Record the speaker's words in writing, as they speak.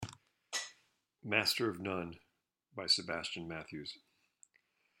Master of None by Sebastian Matthews.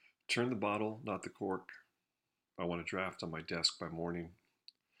 Turn the bottle, not the cork. I want a draft on my desk by morning.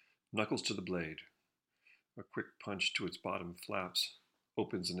 Knuckles to the blade. A quick punch to its bottom flaps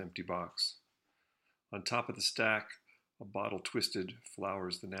opens an empty box. On top of the stack, a bottle twisted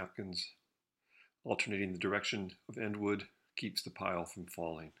flowers the napkins. Alternating the direction of end wood keeps the pile from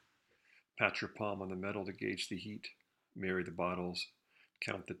falling. Pat your palm on the metal to gauge the heat. Marry the bottles.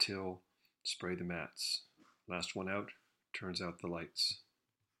 Count the till. Spray the mats. Last one out turns out the lights.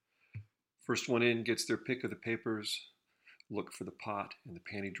 First one in gets their pick of the papers. Look for the pot in the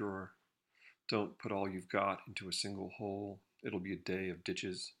panty drawer. Don't put all you've got into a single hole. It'll be a day of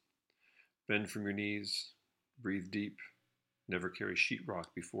ditches. Bend from your knees. Breathe deep. Never carry sheetrock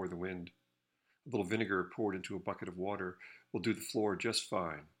before the wind. A little vinegar poured into a bucket of water will do the floor just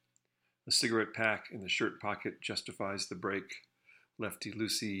fine. A cigarette pack in the shirt pocket justifies the break.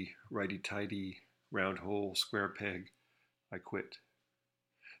 Lefty-loosey, righty-tighty, round hole, square peg, I quit.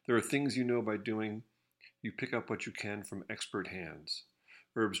 There are things you know by doing. You pick up what you can from expert hands.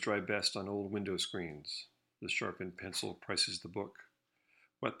 Herbs dry best on old window screens. The sharpened pencil prices the book.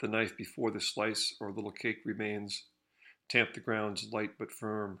 Wet the knife before the slice or little cake remains. Tamp the grounds light but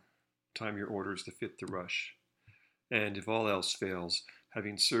firm. Time your orders to fit the rush. And if all else fails,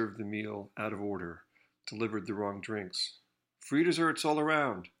 having served the meal out of order, delivered the wrong drinks, free desserts all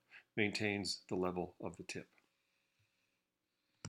around, maintains the level of the tip.